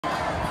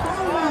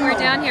We're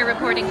down here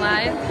reporting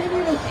live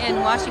in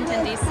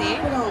Washington, D.C.,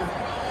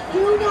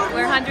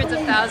 where hundreds of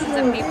thousands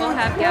of people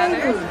have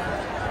gathered.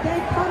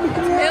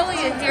 It's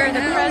million Here,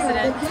 the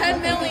president.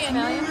 10 million.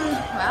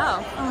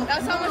 Wow.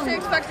 That's how much they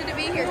expected to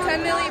be here.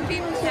 10 million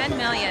people. 10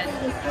 million.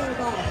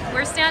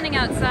 We're standing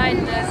outside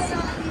this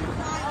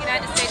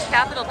United States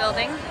Capitol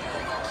building,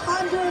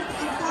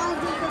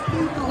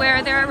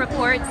 where there are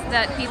reports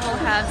that people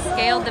have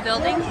scaled the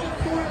building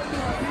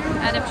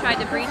and have tried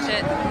to breach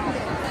it.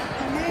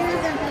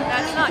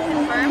 That's not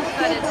confirmed,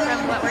 but it's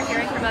from what we're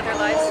hearing from other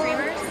live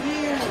streamers.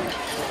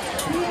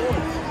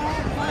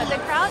 But the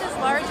crowd is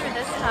larger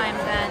this time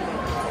than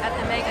at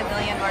the Mega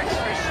Million March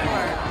for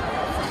sure.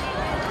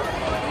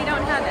 We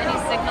don't have any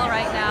signal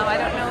right now.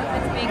 I don't know if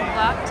it's being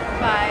blocked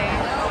by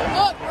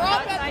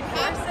outside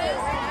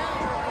forces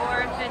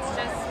or if it's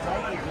just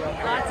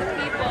lots of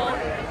people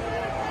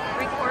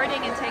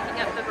recording and taking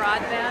up the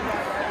broadband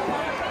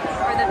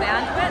or the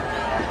bandwidth.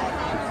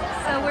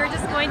 So we're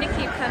just going to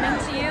keep coming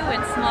to you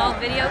in small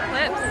video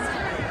clips,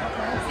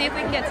 see if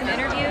we can get some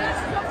interviews,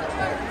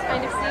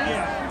 kind of see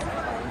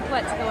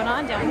what's going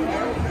on down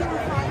here,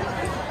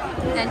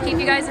 and keep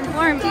you guys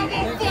informed. All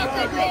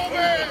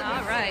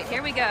right,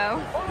 here we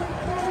go.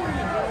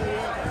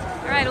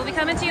 All right, we'll be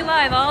coming to you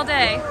live all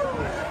day.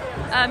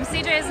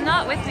 CJ is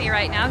not with me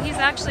right now. He's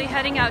actually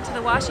heading out to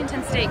the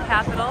Washington State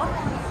Capitol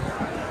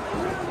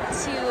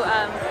to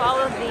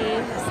follow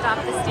the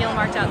Stop the Steal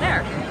march out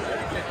there.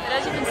 But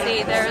as you can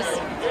see,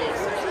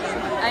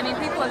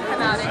 people have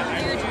come out in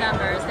huge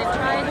numbers. They've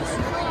tried,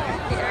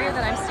 the area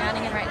that I'm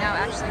standing in right now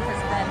actually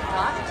has been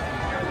blocked.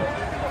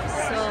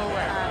 So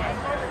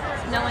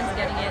no one's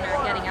getting in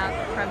or getting out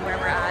from where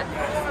we're at.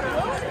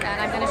 And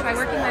I'm going to try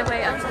working my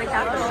way up to the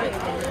Capitol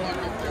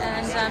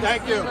and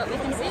see what we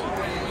can see.